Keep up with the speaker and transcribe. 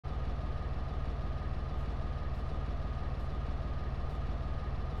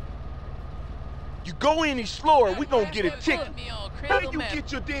you go any slower, we gonna get a ticket. Where you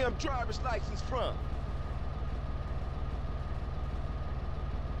get your damn driver's license from?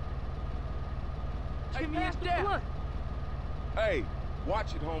 Give me his down. Hey,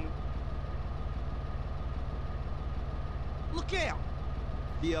 watch it, homie. Look out!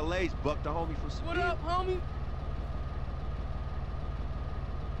 DLA's bucked the homie for speed. What up, homie?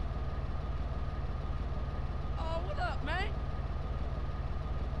 Oh, what up, man?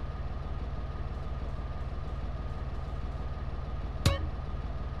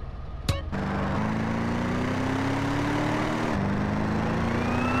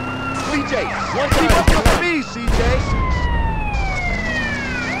 CJ, one time. Keep up your speed, CJ.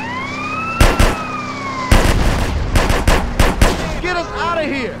 Get us out of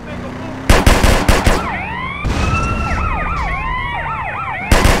here.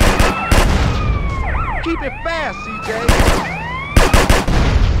 Keep it fast, CJ.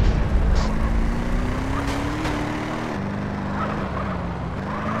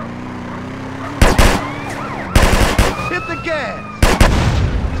 Hit the gas.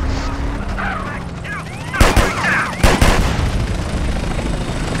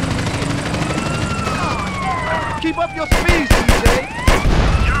 Keep up your speed, CJ.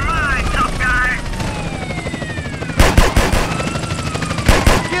 You're mine, tough guy.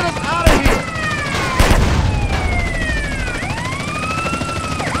 Get us out of here.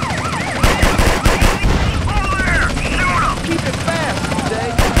 Over there! Shoot him! Keep it fast, CJ.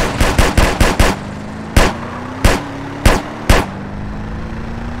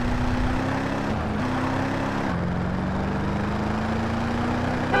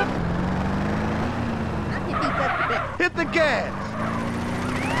 Hit the gas.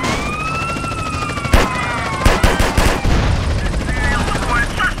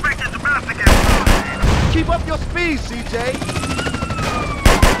 Suspect is about to get Keep up your speed, CJ.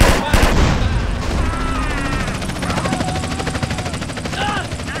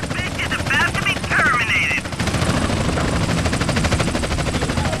 That bitch is about to be terminated.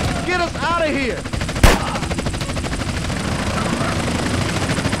 Get us out of here.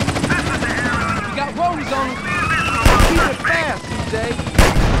 We got rollies on him. Keep it fast, CJ.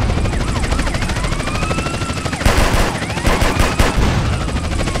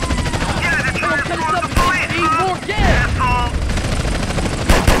 Yeah, they're trying to Cut us force up the and police, speed huh? more gas. Asshole.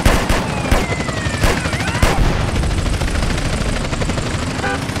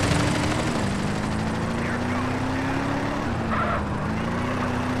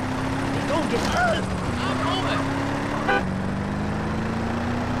 Don't get hurt. I'm moving.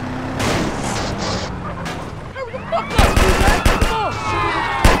 Hurry the fuck up, CJ. Come on.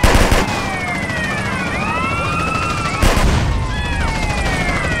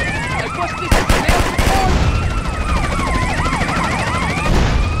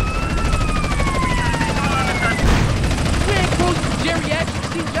 Hey, what's this? Nail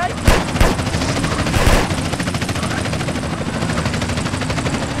support?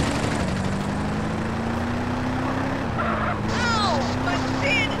 We ain't cruising for geriatrics, CJ.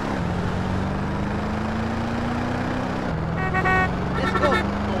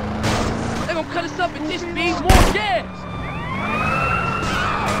 They're gonna cut us up at this speed, more gas!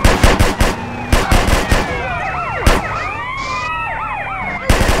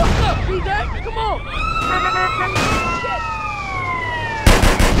 What's up, CJ? Come on!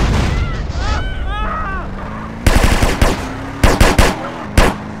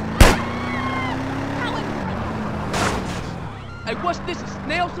 Hey, what's this, a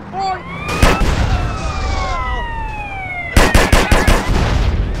snail safari?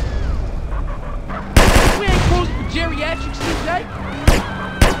 We ain't cruising for geriatrics, CJ.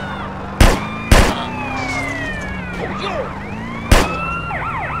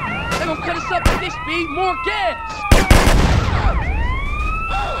 They're gonna cut us up at this speed, more gas.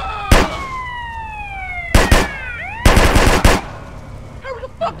 Hurry the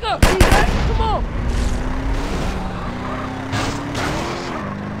fuck up, CJ. Come on.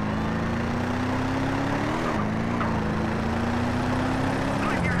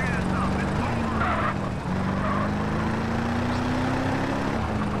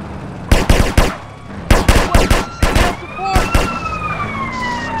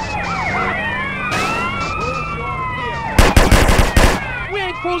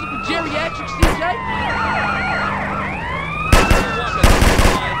 Cruising for geriatrics, CJ?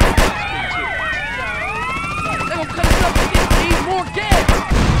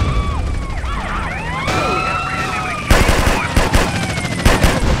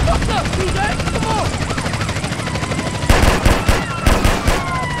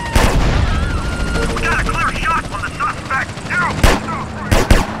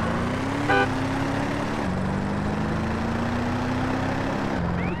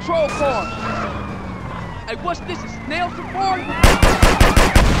 Hey, what's this? A snail safari?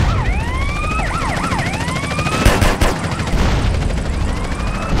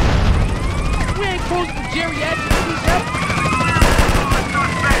 We ain't closing for geriatric CJ.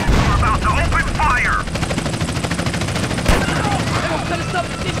 Suspects are about to open fire. They gonna cut us up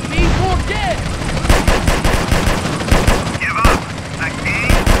at this speed. More gas. Give up. The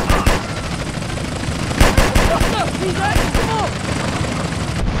game's up. What's up, CJ? Come on.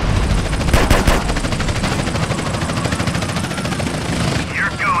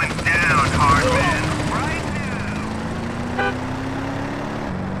 You're going down, Hardman. Right now.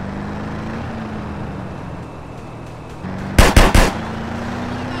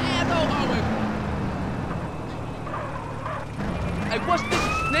 Hey, what's this?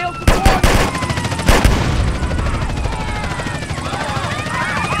 A snail safari?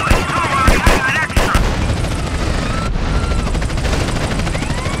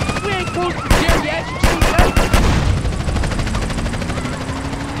 We ain't close to geriatric CJ.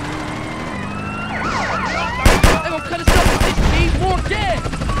 They gonna cut us up at this speed. More gas.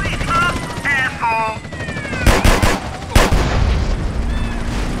 Asshole.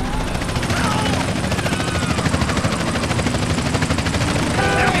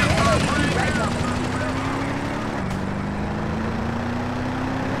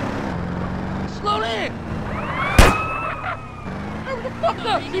 Slow down. Hurry the fuck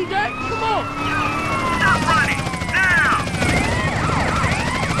up, CJ. Come on. Stop running. Now.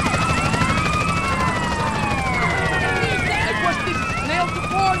 Hey, what's this? A snail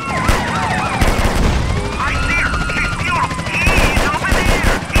safari? I see her. She's beautiful. He's over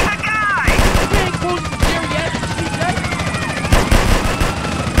there. He's a guy. We ain't close to geriatric CJ.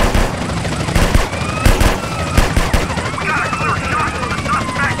 Got a clear shot for the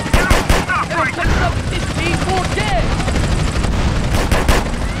suspect. Get him. Stop They gonna right cut us up at this speed. More gas.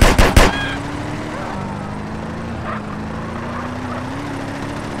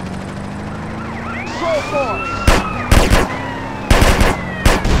 Control force.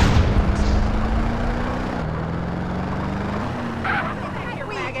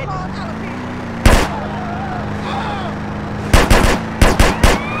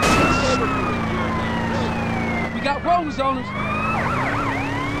 We got rollers on us.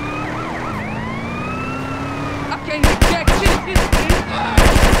 I can't hit jack shit at this speed.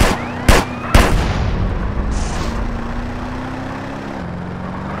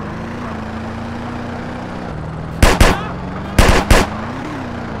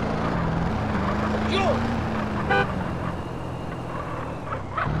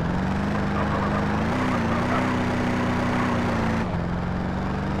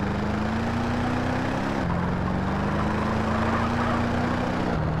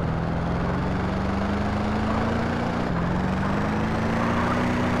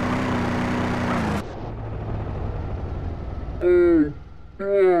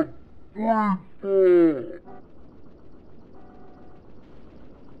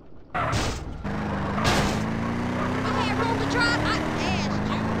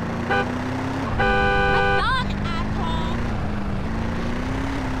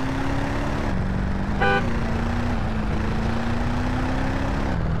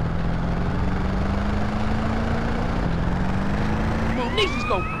 Niece's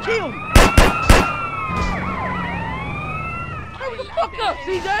gonna kill me. Hurry the fuck up,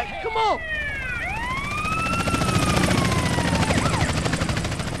 CJ. Come on.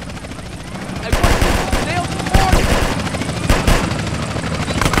 Hey, what's this? Snail safari?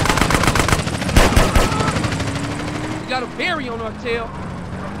 We got a berry on our tail.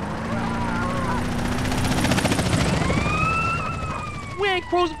 We ain't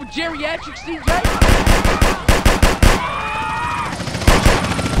cruising for geriatric, CJ.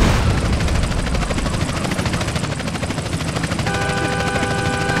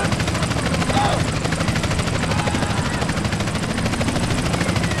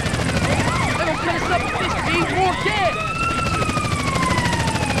 More gas!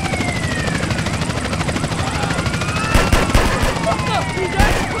 Fuck up, CJ!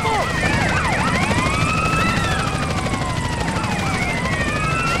 Come on!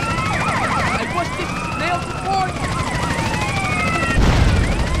 Hey, what's this? Snail safari?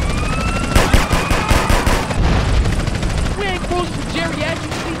 We ain't cruising for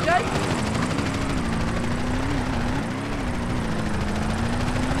geriatric, CJ.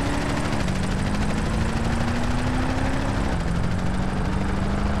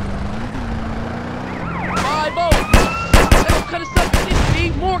 Cut us up at this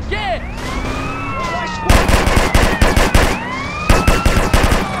speed, more gas!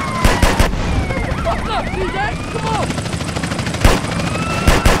 Fuck up, CJ! Come on!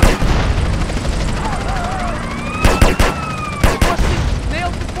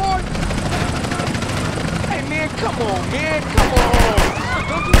 Come on, man, come on.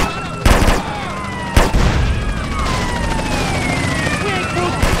 Don't you We ain't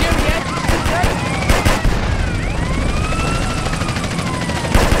cruising for geriatrics today.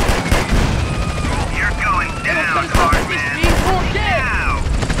 You're going They gonna down, cut us off at this Hardman. speed. More gas. Now!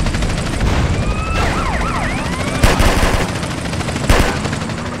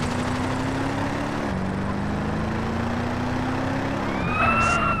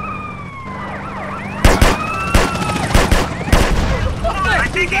 I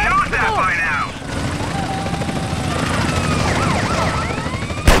think he knows that by now.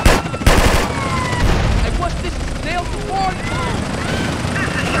 Hey, what's this? Nail support? This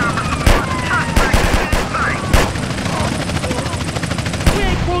is Chopper support. Suspect is in sight. We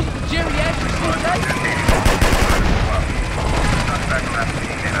ain't cruising for geriatrics today.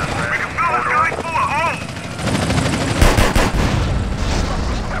 We can fill this guy full of holes.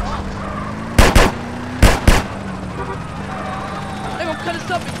 They gonna cut us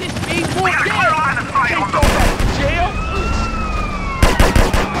up at this speed. More We got a clear gas. line of sight Can't on go the back to jail.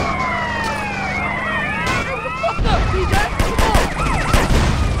 Fuck up, CJ. Come on.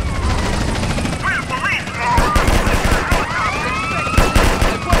 We're the police, moron.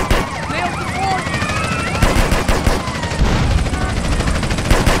 Hey, what's this? Nail support?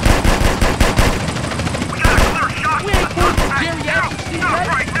 We got a clear shot. We ain't cruising for geriatrics Stop today.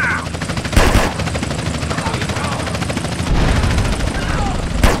 right now.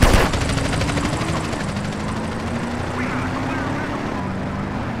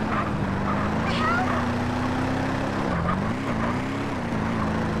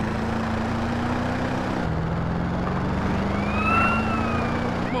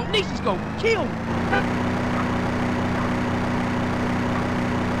 Come on, Nisha's gonna kill me.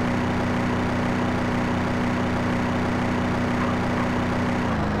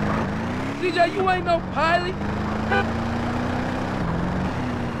 CJ, you ain't no pilot.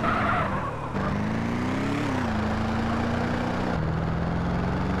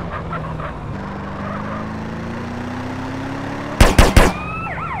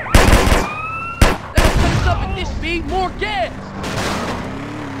 They gonna cut us up at this speed. More gas.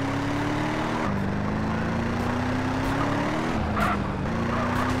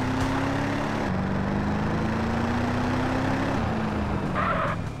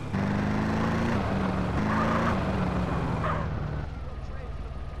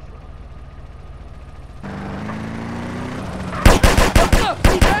 Fuck up,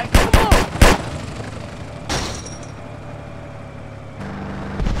 CJ. Come on.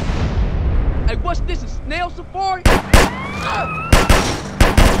 Hey, what's this? A snail safari?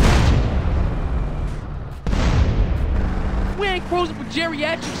 We ain't cruising for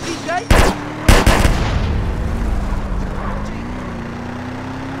geriatrics, CJ.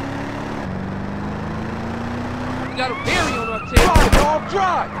 We got a berry on our tail. Drive, dog,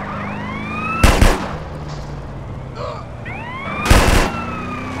 drive.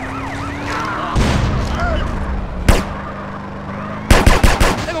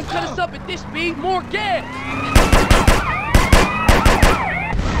 They gonna cut us up at this speed. More gas.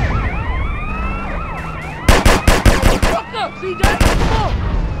 Fuck up, CJ. Come on.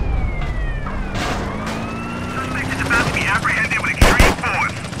 Suspect is about to be apprehended with extreme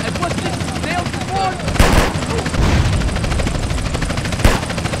force. Hey, what's this? Nail support?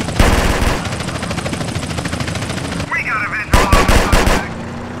 We got a visual on the suspect.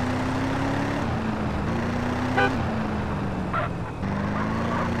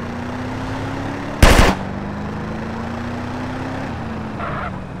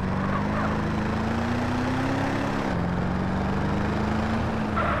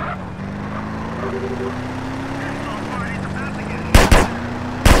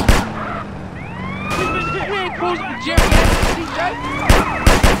 We ain't cruising for geriatrics, CJ.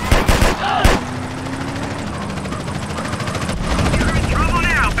 You're in trouble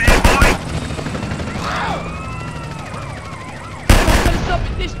now, bad boy. They gonna cut us up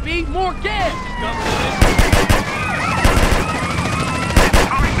at this speed. More gas. It's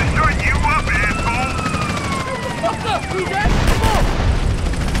time to shut you up, asshole. Fuck up, CJ. Come on.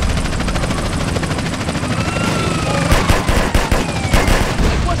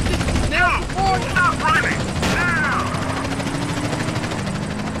 Hey, what's this? Nail support? Stop running. Now.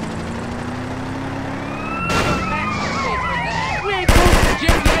 We ain't cruising for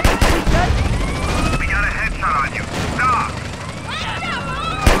geriatrics, CJ. We got a headshot on you. Stop.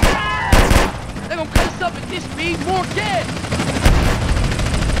 They gonna cut us up at this speed. More gas.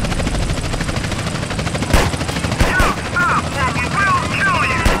 You stop, or we will kill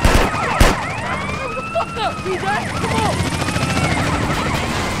you. Fuck up, CJ. Come on.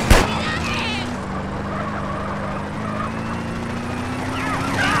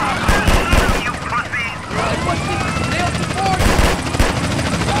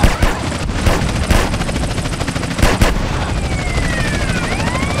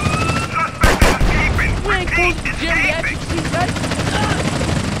 close to geriatric CJ?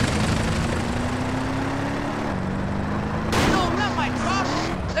 No, not my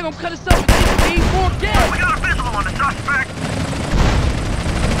problem. They're gonna cut us up and need more gas. We got a visual on the suspect.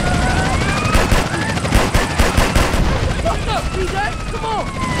 What's up, CJ? Come on.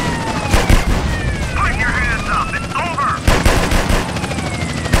 Put your hands up. It's over.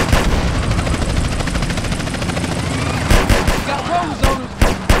 Got roads on us.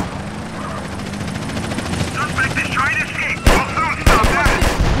 Suspect is trying to escape. We'll soon stop that.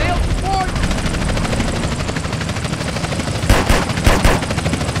 Nail support.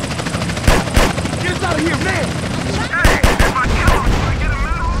 Get us out of here, man! Hey, if I kill him, do I get a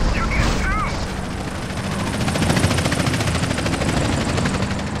medal? You get two.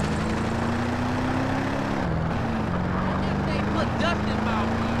 They put dust in my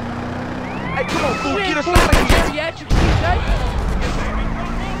way. Hey, come on, fool, We get ain't us close out to of here! geriatric CJ.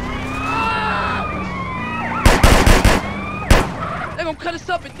 They're gonna cut us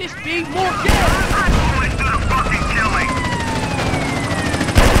up at this speed. More gas. Let's do the fucking killing.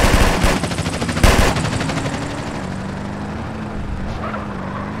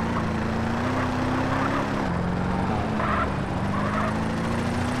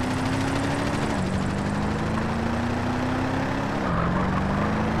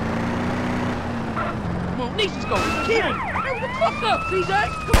 Come on, Nisha's gonna kill him. Hey, what the fuck up, CJ?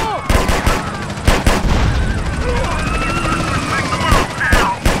 Come on.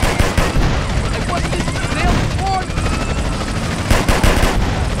 Hey, what's this? Nail support?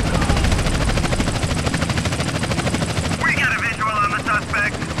 We got a visual on the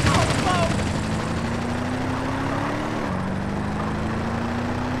suspect.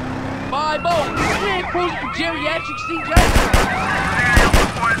 Bye, Bo. We ain't cruising for geriatric CJ. Serial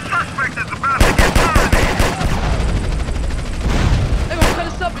support. Suspect is about to get terminated. They're gonna cut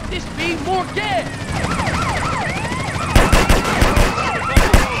us up at this speed. More gas.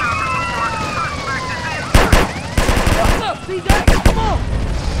 What's up, CJ? Come on.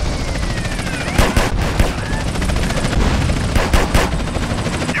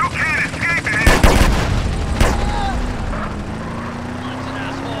 You can't escape it.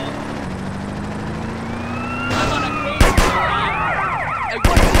 Hey,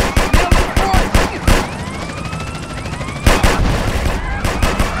 what's this? Nail support?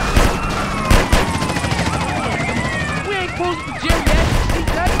 We ain't cruising for geriatric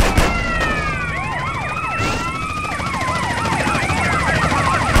CJ.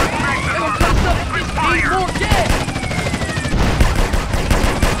 They're gonna cut us up at this speed. More gas.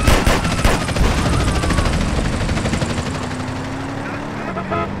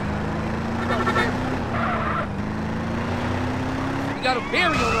 We got a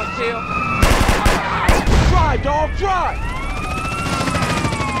berry on our tail. Try, dog, try!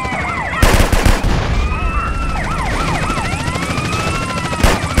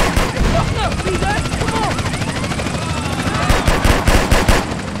 What's up, CJ? Come on.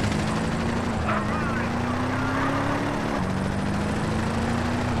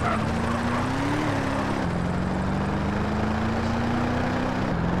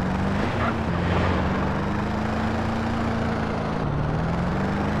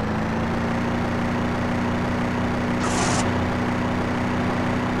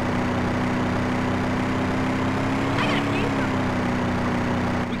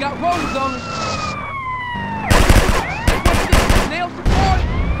 We got roads on us. What's this? Nail support?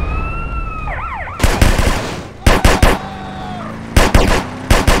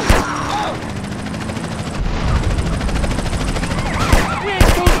 We ain't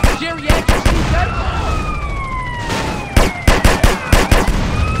cruising for geriatric CJ.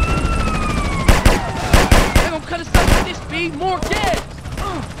 They're gonna cut us up at this speed. More gas.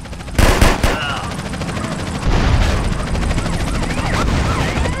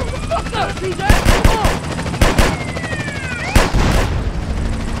 What's up, CJ? Come on.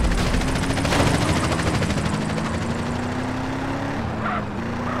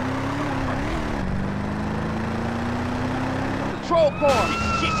 Patrol car.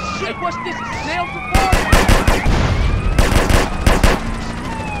 Hey, what's this? Nail support?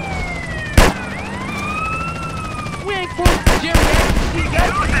 We ain't cruising for geriatric CJ.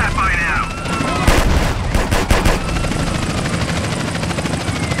 Who's that by now?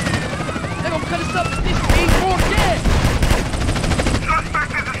 They're gonna cut us up at this speed. More gas.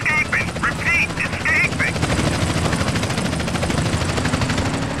 Suspect is escaping. Repeat, escaping.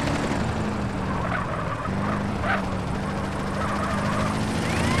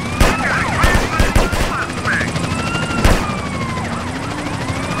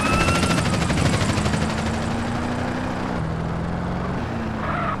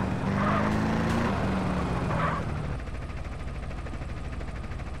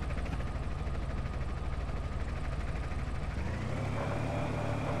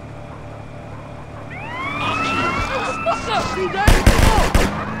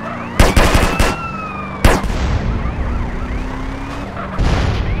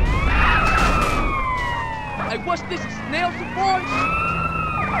 this a snail safari?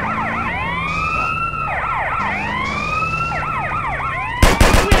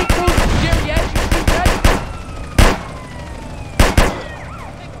 We ain't close to geriatric, CJ.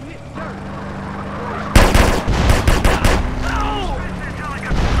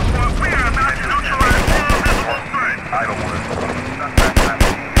 We are about to neutralize all visible threats. I don't want to.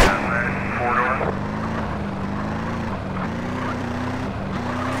 Four-door.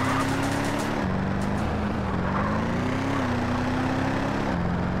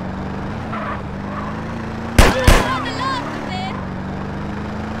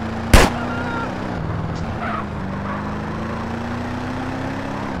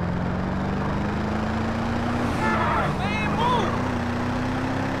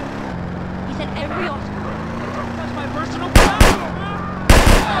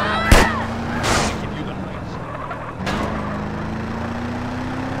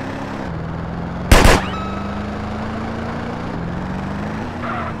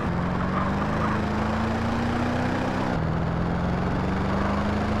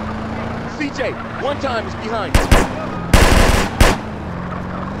 CJ, one time is behind you.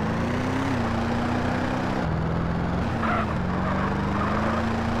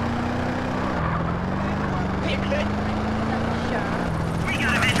 We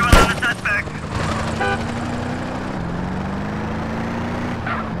got a visual on the suspect.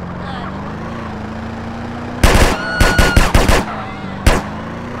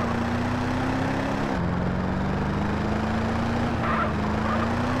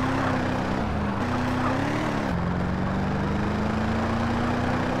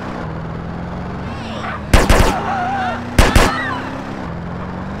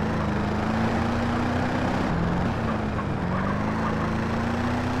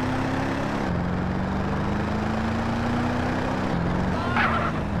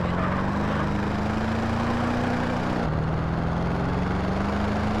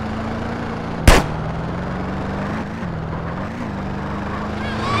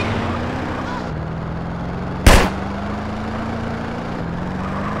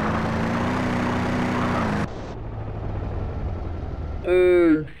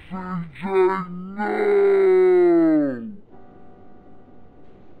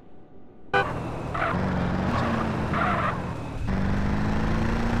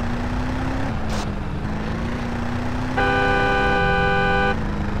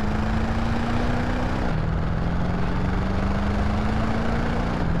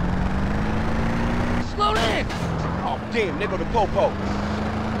 Slow down. Oh, damn, there go the popo.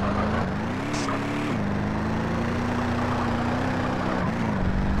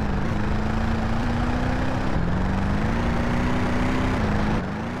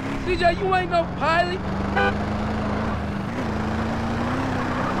 CJ, you ain't no pilot.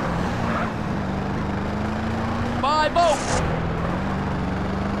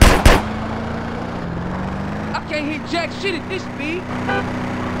 I can't hear jack shit at this speed.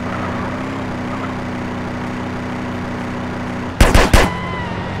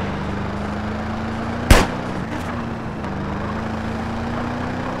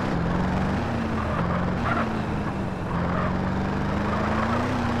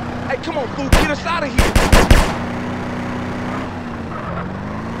 Hey, come on, fool, get us out of here.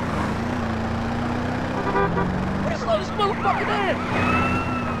 Slow this motherfucker down.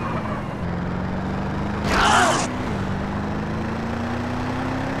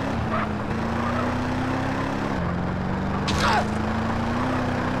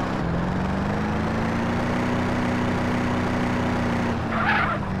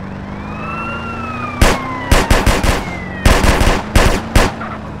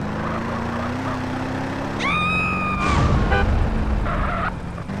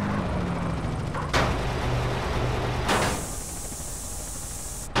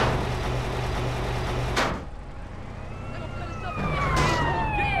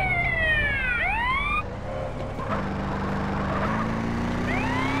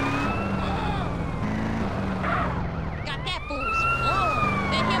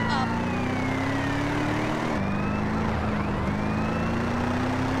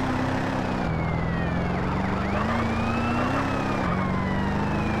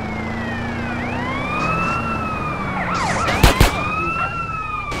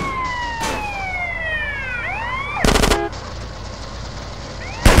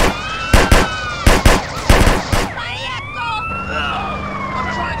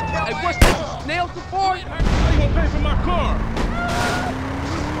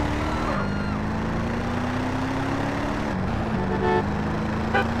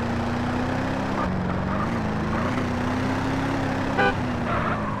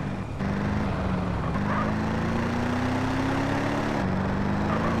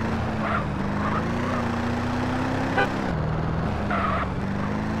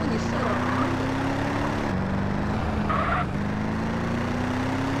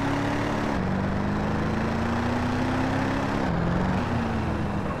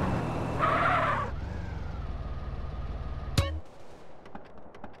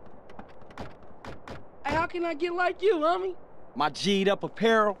 can I get like you, homie? My G'd up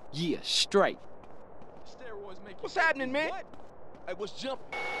apparel, yeah, straight. What's happening, man? Hey, what's jumping?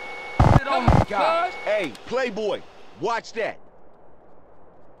 Come on, cuz. Hey, Playboy, watch that.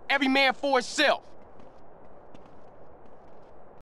 Every man for himself.